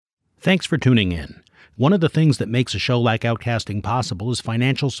Thanks for tuning in. One of the things that makes a show like Outcasting possible is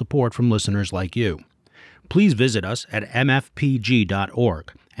financial support from listeners like you. Please visit us at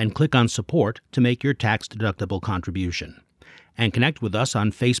mfpg.org and click on Support to make your tax-deductible contribution. And connect with us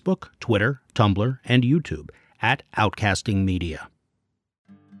on Facebook, Twitter, Tumblr, and YouTube at Outcasting Media.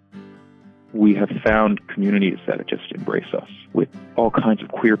 We have found communities that just embrace us with all kinds of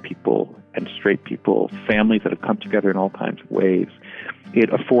queer people and straight people, families that have come together in all kinds of ways. It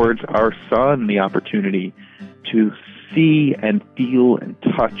affords our son the opportunity to see and feel and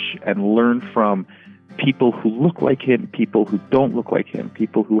touch and learn from people who look like him, people who don't look like him,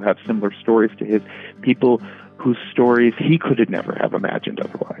 people who have similar stories to his, people whose stories he could never have imagined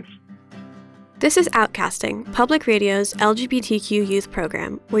otherwise. This is Outcasting, Public Radio's LGBTQ youth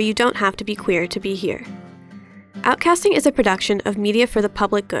program, where you don't have to be queer to be here. Outcasting is a production of Media for the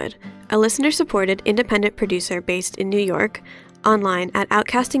Public Good, a listener-supported independent producer based in New York, online at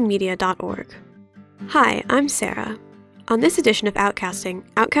outcastingmedia.org. Hi, I'm Sarah. On this edition of Outcasting,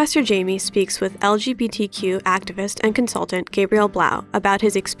 Outcaster Jamie speaks with LGBTQ activist and consultant Gabriel Blau about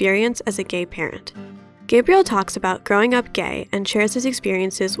his experience as a gay parent. Gabriel talks about growing up gay and shares his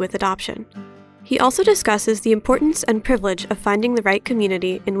experiences with adoption. He also discusses the importance and privilege of finding the right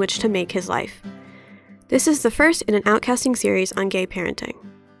community in which to make his life. This is the first in an Outcasting series on gay parenting.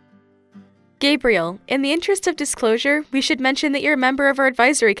 Gabriel, in the interest of disclosure, we should mention that you're a member of our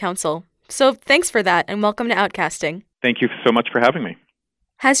advisory council. So thanks for that, and welcome to Outcasting. Thank you so much for having me.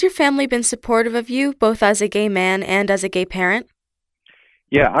 Has your family been supportive of you, both as a gay man and as a gay parent?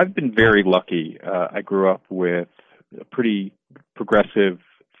 Yeah, I've been very lucky. I grew up with a pretty progressive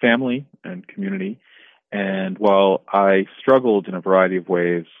family and community, and while I struggled in a variety of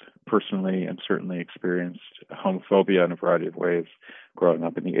ways personally and certainly experienced homophobia in a variety of ways growing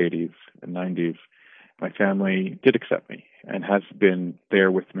up in the 80s and 90s, my family did accept me and has been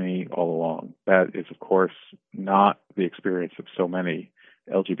there with me all along. That is, of course, not the experience of so many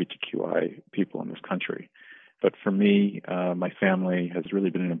LGBTQI people in this country. But for me, my family has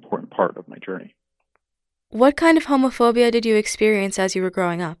really been an important part of my journey. What kind of homophobia did you experience as you were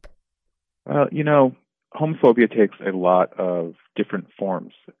growing up? Homophobia takes a lot of different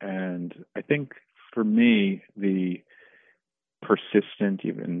forms. And I think for me, the persistent,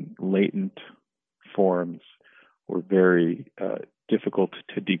 even latent forms were very difficult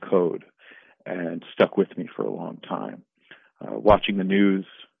to decode and stuck with me for a long time. Watching the news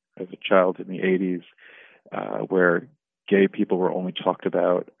as a child in the 80s, where gay people were only talked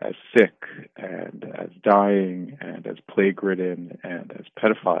about as sick and as dying and as plague-ridden and as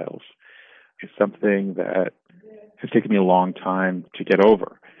pedophiles, is something that has taken me a long time to get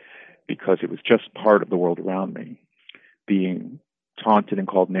over, because it was just part of the world around me. Being taunted and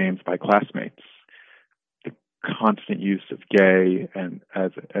called names by classmates, the constant use of gay and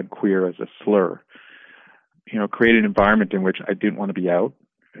queer as a slur, created an environment in which I didn't want to be out,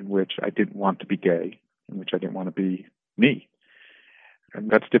 in which I didn't want to be gay, in which I didn't want to be me. And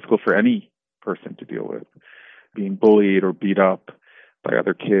that's difficult for any person to deal with, being bullied or beat up by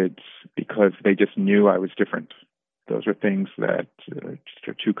other kids because they just knew I was different. Those are things that just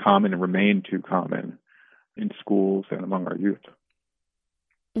are too common and remain too common in schools and among our youth.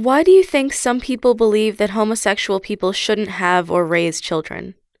 Why do you think some people believe that homosexual people shouldn't have or raise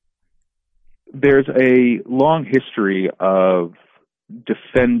children? There's a long history of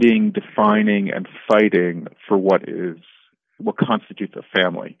defending, defining, and fighting for what constitutes a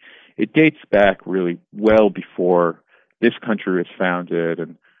family. It dates back really well before this country was founded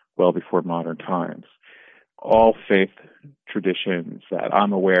and well before modern times. All faith traditions that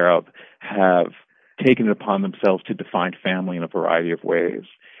I'm aware of have taken it upon themselves to define family in a variety of ways.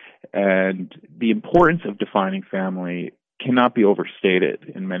 And the importance of defining family cannot be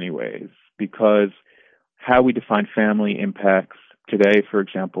overstated in many ways, because how we define family impacts today, for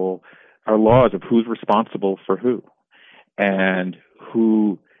example, our laws of who's responsible for who and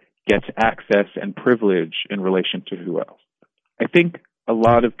who gets access and privilege in relation to who else. I think a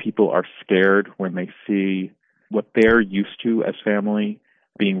lot of people are scared when they see what they're used to as family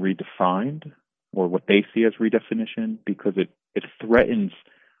being redefined, or what they see as redefinition, because it threatens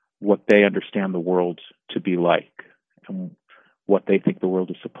what they understand the world to be like and what they think the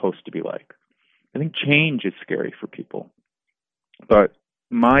world is supposed to be like. I think change is scary for people. But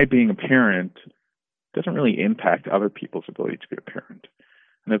my being a parent doesn't really impact other people's ability to be a parent.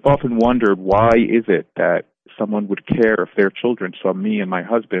 And I've often wondered, why is it that someone would care if their children saw me and my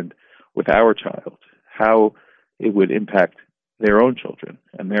husband with our child, how it would impact their own children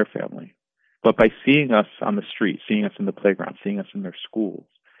and their family. But by seeing us on the street, seeing us in the playground, seeing us in their schools,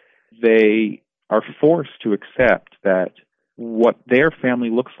 they are forced to accept that what their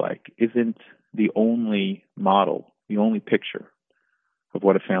family looks like isn't the only model, the only picture of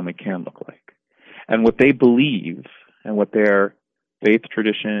what a family can look like. And what they believe and what their faith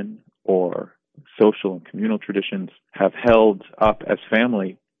tradition or social and communal traditions have held up as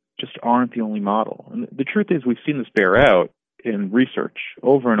family just aren't the only model. And the truth is, we've seen this bear out in research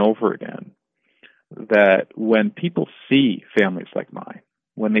over and over again, that when people see families like mine,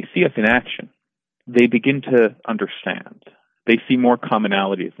 when they see us in action, they begin to understand. They see more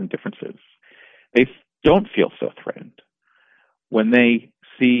commonalities than differences. They don't feel so threatened. When they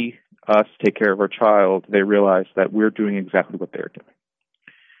see us take care of our child, they realize that we're doing exactly what they're doing.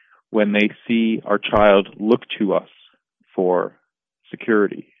 When they see our child look to us for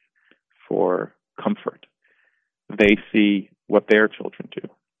security, for comfort, they see what their children do.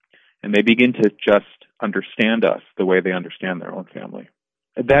 And they begin to just understand us the way they understand their own family.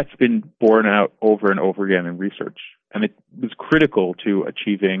 That's been borne out over and over again in research. And it was critical to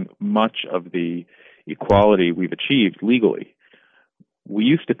achieving much of the equality we've achieved legally. We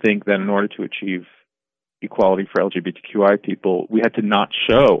used to think that in order to achieve equality for LGBTQI people, we had to not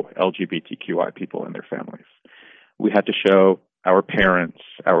show LGBTQI people and their families. We had to show our parents,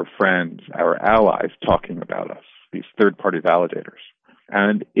 our friends, our allies talking about us, these third-party validators.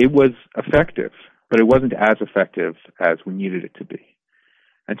 And it was effective, but it wasn't as effective as we needed it to be.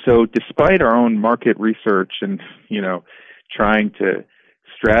 And so despite our own market research and, trying to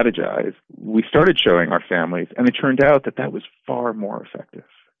strategize, we started showing our families, and it turned out that that was far more effective.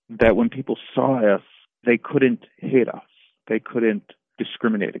 That when people saw us, they couldn't hate us. They couldn't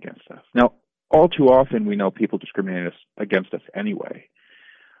discriminate against us. Now, all too often we know people discriminate against us anyway.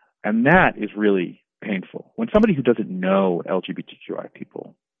 And that is really painful. When somebody who doesn't know LGBTQI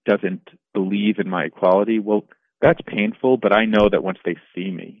people doesn't believe in my equality, well, that's painful, but I know that once they see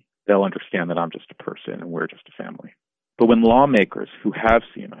me, they'll understand that I'm just a person and we're just a family. But when lawmakers who have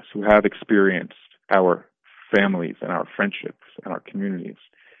seen us, who have experienced our families and our friendships and our communities,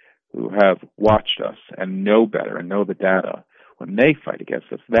 who have watched us and know better and know the data, when they fight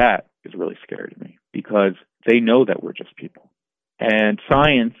against us, that is really scary to me because they know that we're just people. And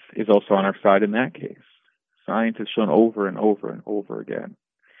science is also on our side in that case. Science has shown over and over and over again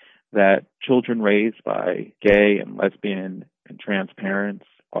that children raised by gay and lesbian and trans parents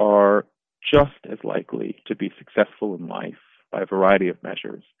are just as likely to be successful in life by a variety of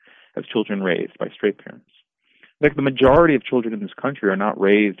measures as children raised by straight parents. Like the majority of children in this country are not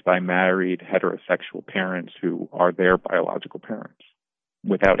raised by married heterosexual parents who are their biological parents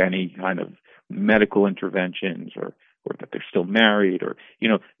without any kind of medical interventions or that they're still married or,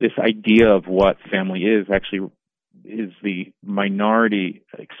 this idea of what family is actually is the minority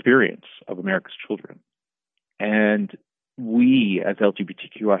experience of America's children. And we, as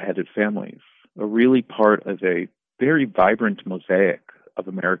LGBTQI-headed families, are really part of a very vibrant mosaic of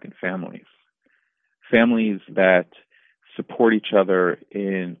American families. Families that support each other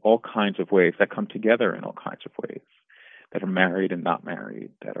in all kinds of ways, that come together in all kinds of ways, that are married and not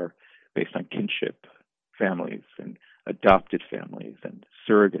married, that are based on kinship families and adopted families and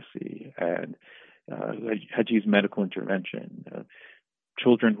surrogacy and had to use medical intervention,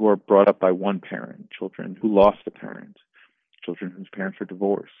 children who are brought up by one parent, children who lost a parent, children whose parents are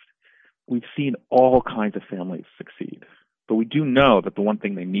divorced. We've seen all kinds of families succeed, but we do know that the one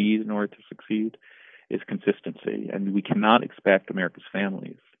thing they need in order to succeed is consistency, and we cannot expect America's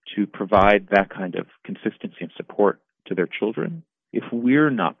families to provide that kind of consistency and support to their children if we're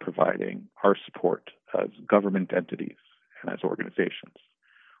not providing our support as government entities and as organizations.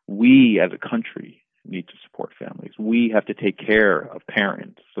 We, as a country, need to support families. We have to take care of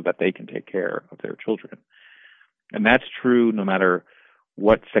parents so that they can take care of their children. And that's true no matter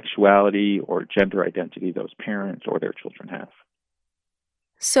what sexuality or gender identity those parents or their children have.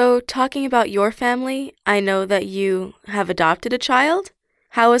 So, talking about your family, I know that you have adopted a child.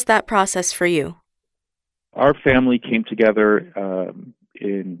 How was that process for you? Our family came together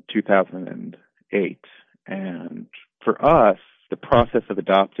in 2008. And for us, the process of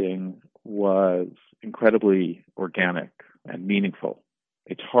adopting was incredibly organic and meaningful.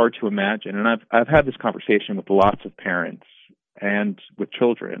 It's hard to imagine, and I've had this conversation with lots of parents and with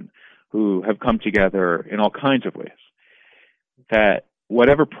children who have come together in all kinds of ways, that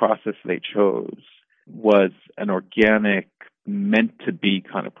whatever process they chose was an organic, meant-to-be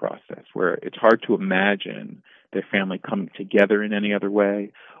kind of process where it's hard to imagine their family coming together in any other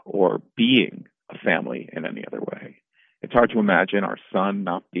way or being a family in any other way. It's hard to imagine our son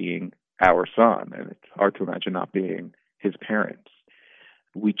not being our son, and it's hard to imagine not being his parents.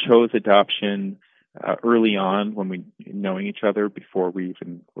 We chose adoption early on when we knowing each other before we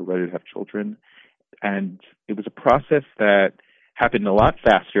even were ready to have children. And it was a process that happened a lot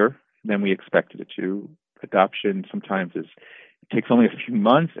faster than we expected it to. Adoption sometimes takes only a few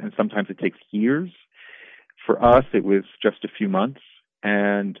months, and sometimes it takes years. For us, it was just a few months,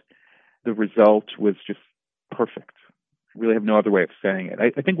 and the result was just perfect. I really have no other way of saying it.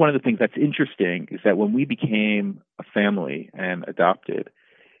 I think one of the things that's interesting is that when we became a family and adopted,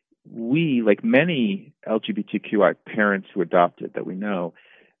 we, like many LGBTQI parents who adopted that we know,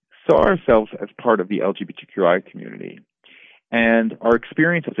 saw ourselves as part of the LGBTQI community. And our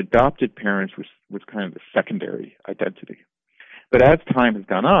experience as adopted parents was kind of a secondary identity. But as time has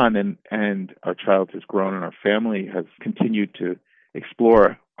gone on and our child has grown and our family has continued to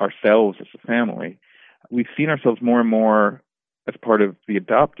explore ourselves as a family, we've seen ourselves more and more as part of the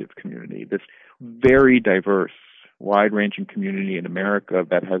adoptive community, this very diverse, wide-ranging community in America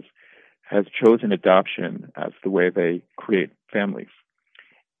that has chosen adoption as the way they create families.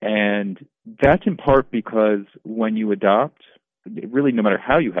 And that's in part because when you adopt, really no matter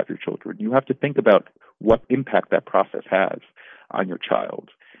how you have your children, you have to think about what impact that process has on your child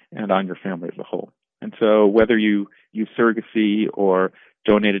and on your family as a whole. And so whether you use surrogacy or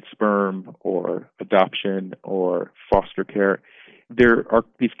donated sperm or adoption or foster care, there are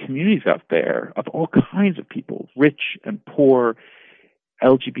these communities out there of all kinds of people, rich and poor,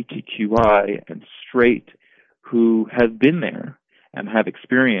 LGBTQI and straight, who have been there and have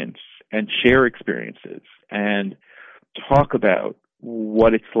experience and share experiences and talk about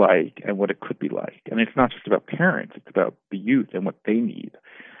what it's like and what it could be like. And it's not just about parents, it's about the youth and what they need.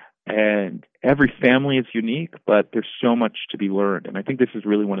 And every family is unique, but there's so much to be learned. And I think this is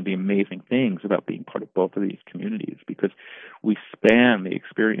really one of the amazing things about being part of both of these communities, because we span the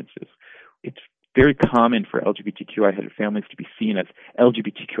experiences. It's very common for LGBTQI-headed families to be seen as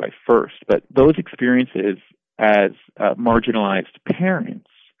LGBTQI first, but those experiences as marginalized parents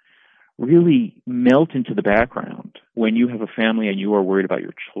really melt into the background when you have a family and you are worried about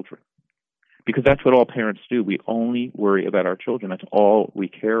your children. Because that's what all parents do. We only worry about our children. That's all we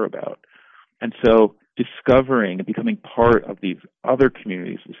care about. And so discovering and becoming part of these other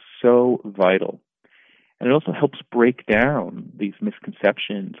communities is so vital. And it also helps break down these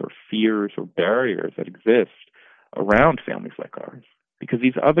misconceptions or fears or barriers that exist around families like ours. Because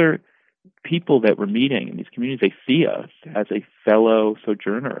these other people that we're meeting in these communities, they see us as a fellow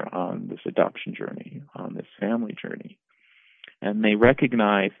sojourner on this adoption journey, on this family journey. And they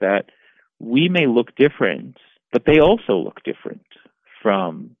recognize that we may look different, but they also look different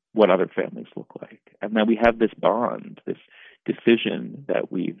from what other families look like. And that we have this bond, this decision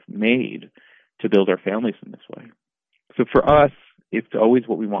that we've made to build our families in this way. So for us, it's always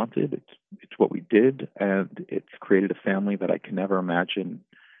what we wanted. It's what we did, and it's created a family that I can never imagine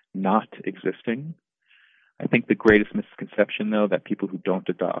not existing. I think the greatest misconception, though, that people who don't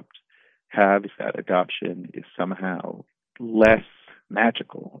adopt have is that adoption is somehow less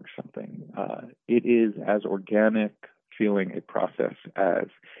magical or something. It is as organic feeling a process as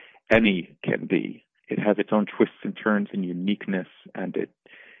any can be. It has its own twists and turns and uniqueness, and it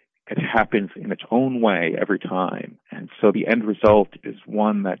happens in its own way every time. And so the end result is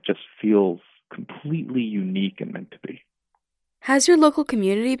one that just feels completely unique and meant to be. Has your local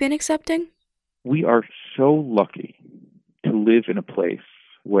community been accepting? We are so lucky to live in a place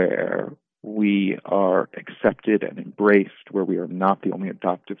where we are accepted and embraced, where we are not the only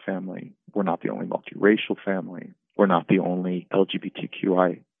adoptive family, we're not the only multiracial family, we're not the only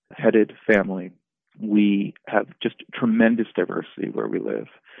LGBTQI-headed family. We have just tremendous diversity where we live.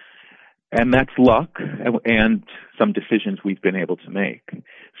 And that's luck and some decisions we've been able to make.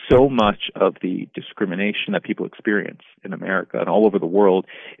 So much of the discrimination that people experience in America and all over the world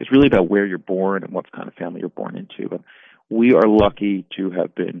is really about where you're born and what kind of family you're born into. And we are lucky to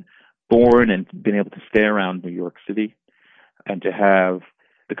have been born and been able to stay around New York City and to have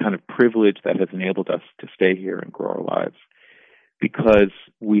the kind of privilege that has enabled us to stay here and grow our lives, because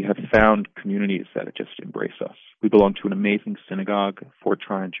we have found communities that just embrace us. We belong to an amazing synagogue, Fort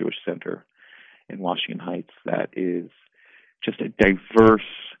Tryon Jewish Center in Washington Heights, that is just a diverse,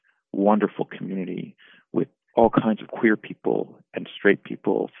 wonderful community with all kinds of queer people and straight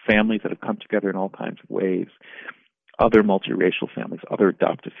people, families that have come together in all kinds of ways, other multiracial families, other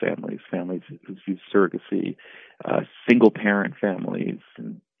adoptive families, families who use surrogacy, single-parent families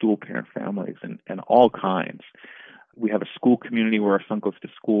and dual-parent families, and all kinds. We have a school community where our son goes to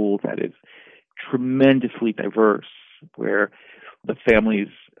school that is tremendously diverse, where the families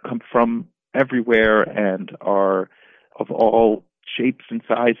come from everywhere and are of all shapes and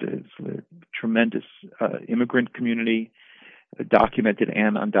sizes. A tremendous immigrant community, documented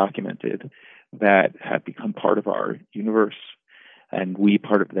and undocumented, that have become part of our universe, and we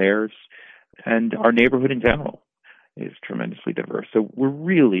part of theirs. And our neighborhood in general is tremendously diverse. So we're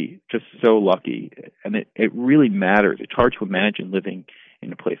really just so lucky, and it really matters. It's hard to imagine living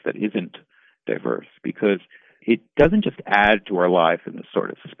in a place that isn't diverse, because it doesn't just add to our lives in this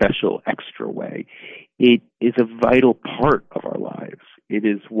sort of special, extra way. It is a vital part of our lives. It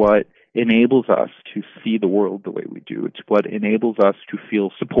is what enables us to see the world the way we do. It's what enables us to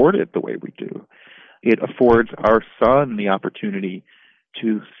feel supported the way we do. It affords our son the opportunity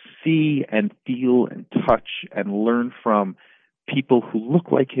to see and feel and touch and learn from people who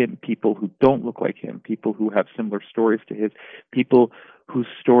look like him, people who don't look like him, people who have similar stories to his, people whose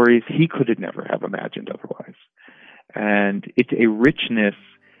stories he could have never have imagined otherwise. And it's a richness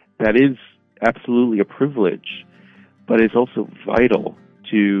that is absolutely a privilege, but is also vital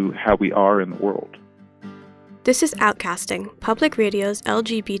to how we are in the world. This is Outcasting, Public Radio's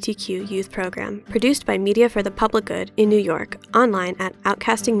LGBTQ youth program, produced by Media for the Public Good in New York, online at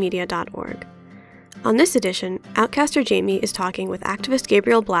outcastingmedia.org. On this edition, Outcaster Jamie is talking with activist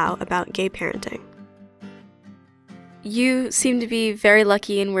Gabriel Blau about gay parenting. You seem to be very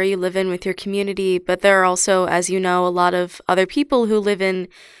lucky in where you live in with your community, but there are also, as you know, a lot of other people who live in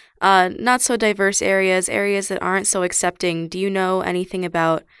not so diverse areas that aren't so accepting. Do you know anything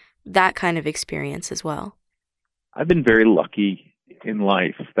about that kind of experience as well? I've been very lucky in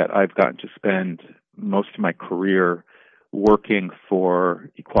life that I've gotten to spend most of my career working for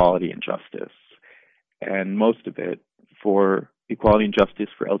equality and justice, and most of it for equality and justice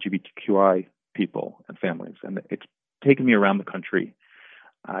for LGBTQI people and families. And it's taken me around the country.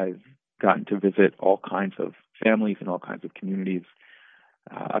 I've gotten to visit all kinds of families and all kinds of communities.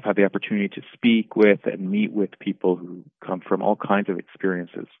 I've had the opportunity to speak with and meet with people who come from all kinds of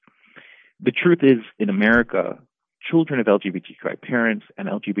experiences. The truth is, in America, children of LGBTQI parents and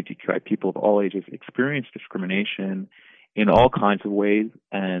LGBTQI people of all ages experience discrimination in all kinds of ways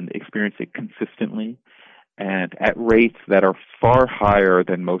and experience it consistently and at rates that are far higher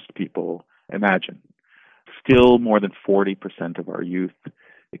than most people imagine. Still, more than 40% of our youth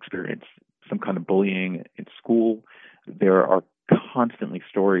experience some kind of bullying in school. There are constantly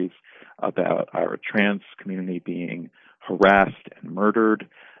stories about our trans community being harassed and murdered,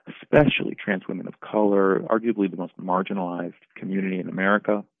 especially trans women of color, arguably the most marginalized community in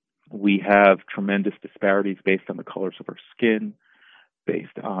America. We have tremendous disparities based on the colors of our skin,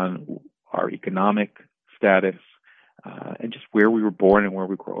 based on our economic status, and just where we were born and where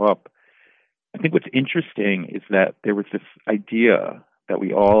we grow up. I think what's interesting is that there was this idea that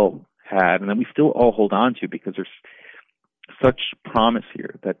we all had, and that we still all hold on to, because there's such promise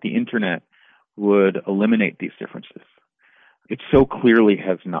here, that the internet would eliminate these differences. It so clearly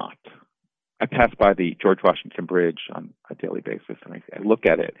has not. I pass by the George Washington Bridge on a daily basis, and I look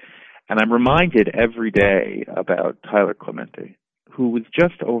at it, and I'm reminded every day about Tyler Clemente, who was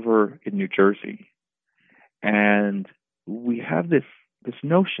just over in New Jersey. And we have this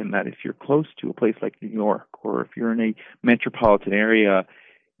notion that if you're close to a place like New York, or if you're in a metropolitan area,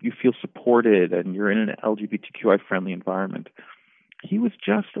 you feel supported and you're in an LGBTQI-friendly environment. He was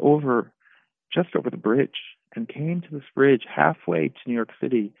just over the bridge and came to this bridge halfway to New York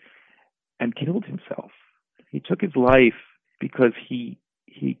City and killed himself. He took his life because he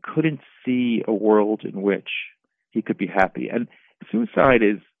couldn't see a world in which he could be happy. And suicide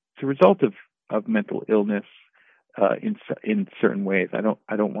is the result of mental illness in certain ways. I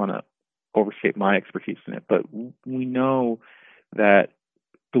don't want to overstate my expertise in it, but we know that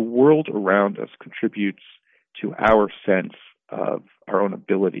the world around us contributes to our sense of our own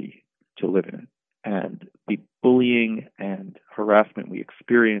ability to live in it. And the bullying and harassment we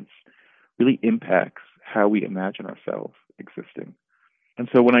experience really impacts how we imagine ourselves existing. And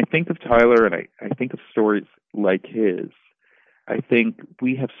so when I think of Tyler and I think of stories like his, I think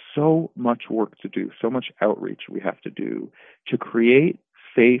we have so much work to do, so much outreach we have to do to create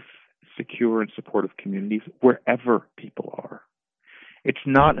safe, secure, and supportive communities wherever people are. It's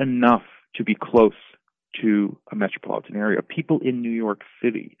not enough to be close to a metropolitan area. People in New York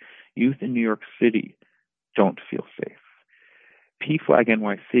City, youth in New York City, don't feel safe. PFLAG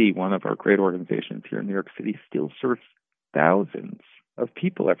NYC, one of our great organizations here in New York City, still serves thousands of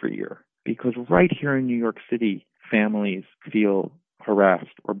people every year, because right here in New York City, families feel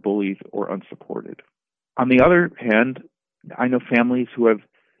harassed or bullied or unsupported. On the other hand, I know families who have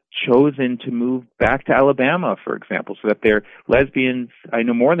chosen to move back to Alabama, for example, so that their lesbians, I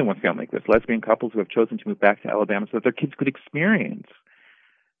know more than one family like this, lesbian couples who have chosen to move back to Alabama so that their kids could experience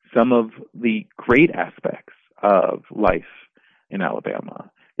some of the great aspects of life in Alabama.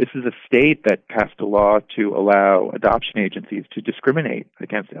 This is a state that passed a law to allow adoption agencies to discriminate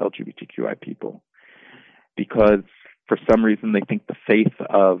against LGBTQI people because for some reason they think the faith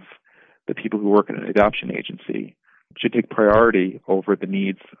of the people who work in an adoption agency should take priority over the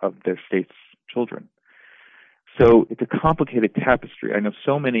needs of their state's children. So it's a complicated tapestry. I know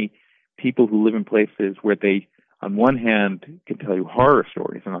so many people who live in places where they, on one hand, can tell you horror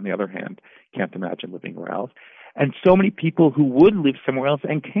stories, and on the other hand, can't imagine living anywhere else. And so many people who would live somewhere else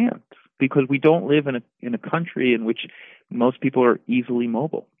and can't, because we don't live in a country in which most people are easily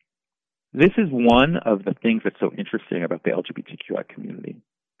mobile. This is one of the things that's so interesting about the LGBTQI community.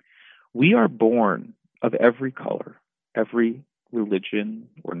 We are born of every color, every religion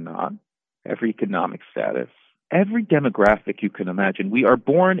or not, every economic status, every demographic you can imagine. We are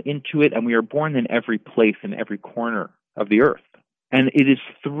born into it, and we are born in every place, in every corner of the earth. And it is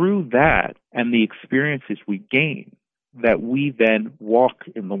through that and the experiences we gain that we then walk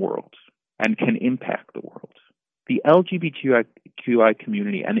in the world and can impact the world. The LGBTQI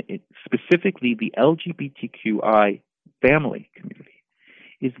community, and specifically the LGBTQI family community,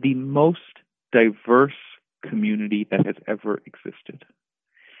 is the most diverse community that has ever existed.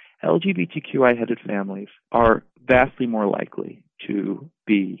 LGBTQI-headed families are vastly more likely to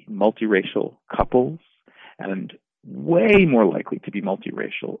be multiracial couples and way more likely to be a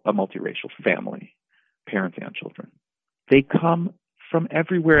multiracial family, parents and children. They come from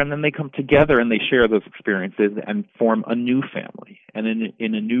everywhere, and then they come together and they share those experiences and form a new family and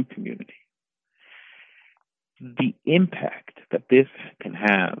in a new community. The impact that this can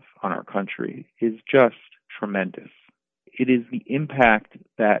have on our country is just tremendous. It is the impact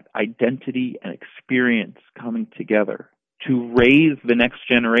that identity and experience coming together to raise the next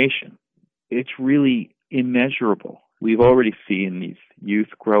generation. It's really immeasurable. We've already seen these youth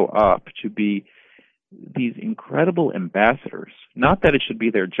grow up to be these incredible ambassadors. Not that it should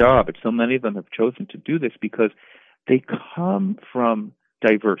be their job, but so many of them have chosen to do this because they come from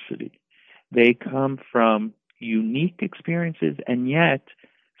diversity. They come from unique experiences, and yet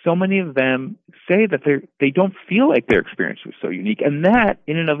so many of them say that they don't feel like their experience was so unique. And that,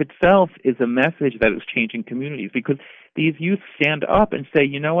 in and of itself, is a message that is changing communities, because these youth stand up and say,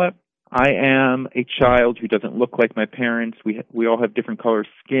 you know what, I am a child who doesn't look like my parents. We all have different color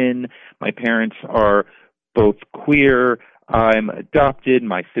skin. My parents are both queer. I'm adopted.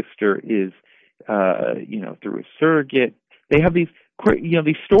 My sister is, through a surrogate. They have these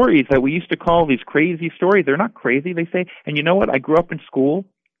stories that we used to call these crazy stories. They're not crazy. They say, and you know what, I grew up in school,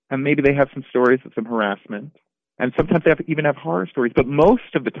 and maybe they have some stories of some harassment, and sometimes they even have horror stories. But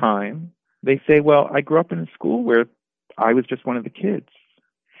most of the time, they say, well, I grew up in a school where I was just one of the kids.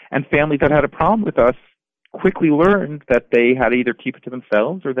 And families that had a problem with us quickly learned that they had to either keep it to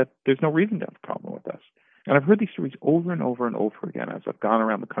themselves or that there's no reason to have a problem with us. And I've heard these stories over and over and over again as I've gone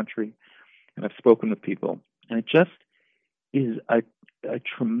around the country and I've spoken with people. And it just is a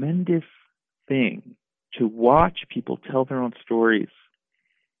tremendous thing to watch people tell their own stories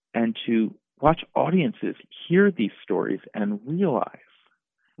and to watch audiences hear these stories and realize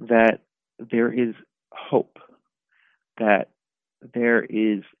that there is hope, that there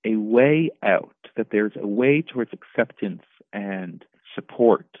is a way out, that there's a way towards acceptance and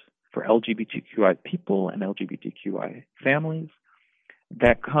support for LGBTQI people and LGBTQI families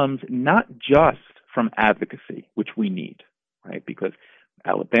that comes not just from advocacy, which we need, right? Because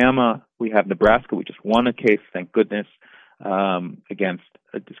Alabama, we have Nebraska, we just won a case, thank goodness, against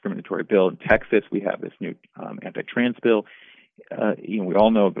a discriminatory bill. In Texas, we have this new anti-trans bill. We all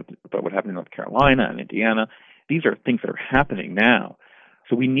know about what happened in North Carolina and Indiana. These are things that are happening now.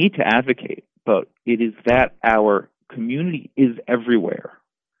 So we need to advocate, but it is that our community is everywhere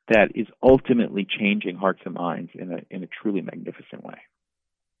that is ultimately changing hearts and minds in a truly magnificent way.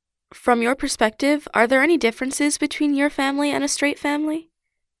 From your perspective, are there any differences between your family and a straight family?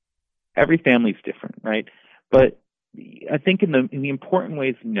 Every family is different, right? But I think in the important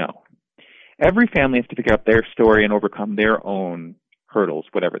ways, no. Every family has to figure out their story and overcome their own hurdles,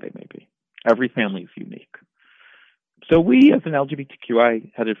 whatever they may be. Every family is unique. So we, as an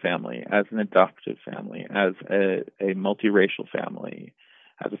LGBTQI-headed family, as an adoptive family, as a multiracial family,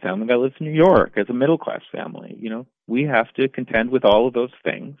 as a family that lives in New York, as a middle-class family, we have to contend with all of those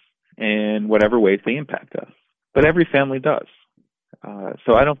things in whatever ways they impact us. But every family does.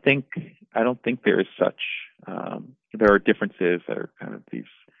 So I don't think there is such. There are differences that are kind of these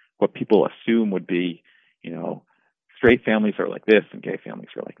what people assume would be, straight families are like this and gay families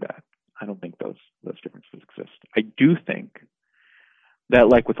are like that. I don't think those differences exist. I do think that,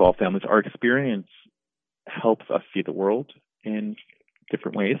 like with all families, our experience helps us see the world in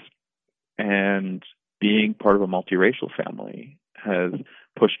different ways. And being part of a multiracial family has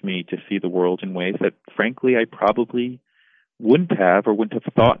pushed me to see the world in ways that, frankly, I probably wouldn't have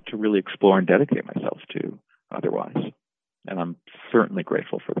thought to really explore and dedicate myself to otherwise. And I'm certainly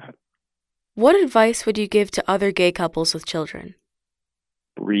grateful for that. What advice would you give to other gay couples with children?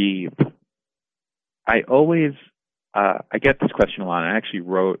 Breathe. I get this question a lot. I actually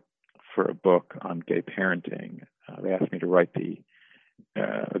wrote for a book on gay parenting. They asked me to write the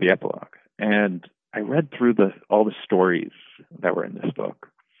epilogue. And I read through all the stories that were in this book.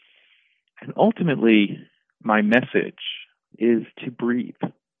 And ultimately, my message is to breathe.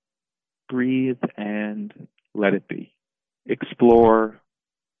 Breathe and let it be. Explore,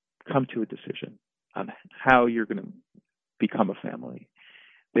 come to a decision on how you're going to become a family.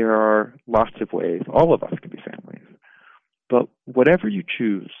 There are lots of ways. All of us can be families. But whatever you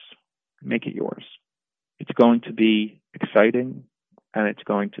choose, make it yours. It's going to be exciting, and it's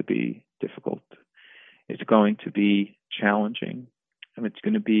going to be difficult. It's going to be challenging, and it's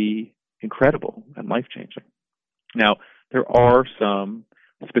going to be incredible and life-changing. Now, there are some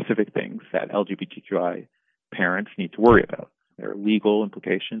specific things that LGBTQI parents need to worry about. There are legal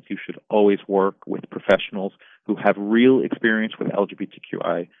implications. You should always work with professionals who have real experience with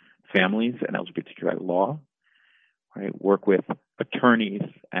LGBTQI families and LGBTQI law. Right? Work with attorneys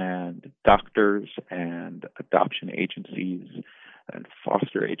and doctors and adoption agencies and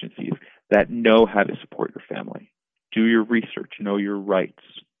foster agencies that know how to support your family. Do your research, know your rights.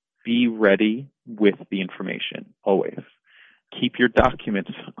 Be ready with the information, always. Keep your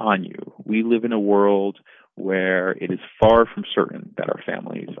documents on you. We live in a world where it is far from certain that our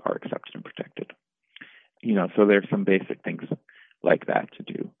families are accepted and protected. So there's some basic things like that to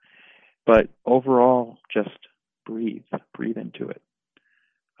do. But overall, just breathe into it.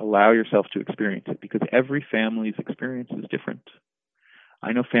 Allow yourself to experience it, because every family's experience is different.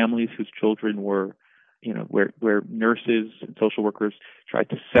 I know families whose children were, where nurses and social workers tried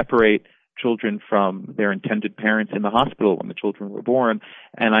to separate children from their intended parents in the hospital when the children were born.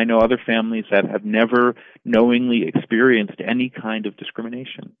 And I know other families that have never knowingly experienced any kind of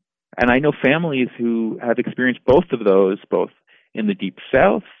discrimination. And I know families who have experienced both of those, both in the Deep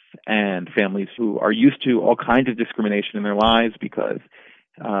South, and families who are used to all kinds of discrimination in their lives because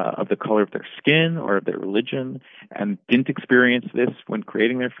of the color of their skin or of their religion, and didn't experience this when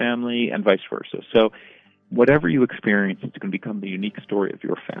creating their family, and vice versa. So whatever you experience, it's going to become the unique story of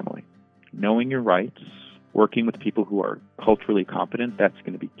your family. Knowing your rights, working with people who are culturally competent, that's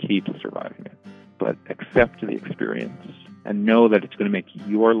going to be key to surviving it. But accept the experience and know that it's going to make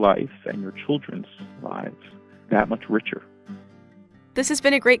your life and your children's lives that much richer. This has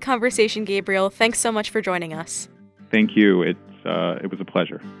been a great conversation, Gabriel. Thanks so much for joining us. Thank you. It was a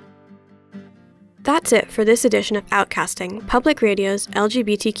pleasure. That's it for this edition of Outcasting, Public Radio's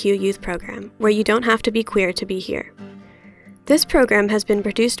LGBTQ youth program, where you don't have to be queer to be here. This program has been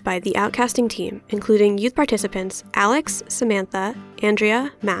produced by the Outcasting team, including youth participants Alex, Samantha,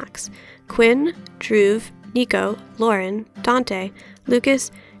 Andrea, Max, Quinn, Dhruv, Nico, Lauren, Dante,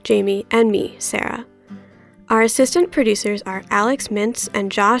 Lucas, Jamie, and me, Sarah. Our assistant producers are Alex Mintz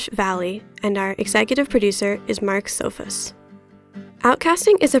and Josh Valley, and our executive producer is Mark Sophus.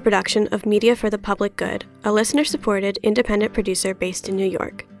 Outcasting is a production of Media for the Public Good, a listener-supported independent producer based in New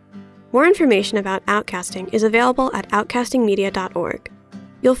York. More information about Outcasting is available at outcastingmedia.org.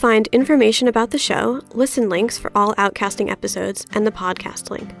 You'll find information about the show, listen links for all Outcasting episodes, and the podcast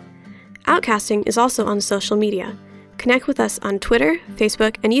link. Outcasting is also on social media. Connect with us on Twitter,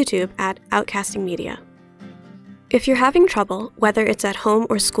 Facebook, and YouTube at Outcasting Media. If you're having trouble, whether it's at home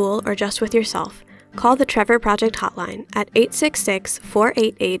or school or just with yourself, call the Trevor Project hotline at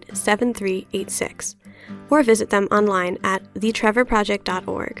 866-488-7386, or visit them online at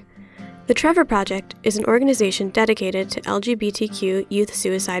thetrevorproject.org. The Trevor Project is an organization dedicated to LGBTQ youth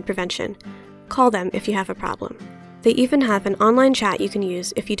suicide prevention. Call them if you have a problem. They even have an online chat you can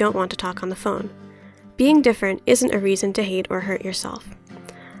use if you don't want to talk on the phone. Being different isn't a reason to hate or hurt yourself.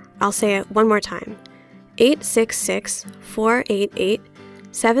 I'll say it one more time.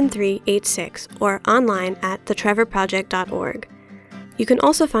 866-488-7386 or online at thetrevorproject.org. You can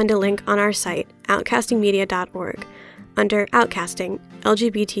also find a link on our site, outcastingmedia.org, under Outcasting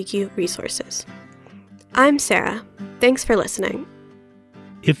LGBTQ Resources. I'm Sarah. Thanks for listening.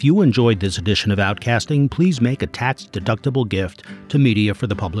 If you enjoyed this edition of Outcasting, please make a tax-deductible gift to Media for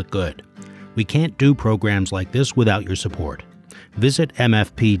the Public Good. We can't do programs like this without your support. Visit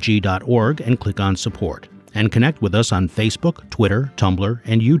mfpg.org and click on Support, and connect with us on Facebook, Twitter, Tumblr,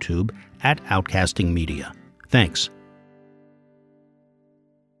 and YouTube at Outcasting Media. Thanks.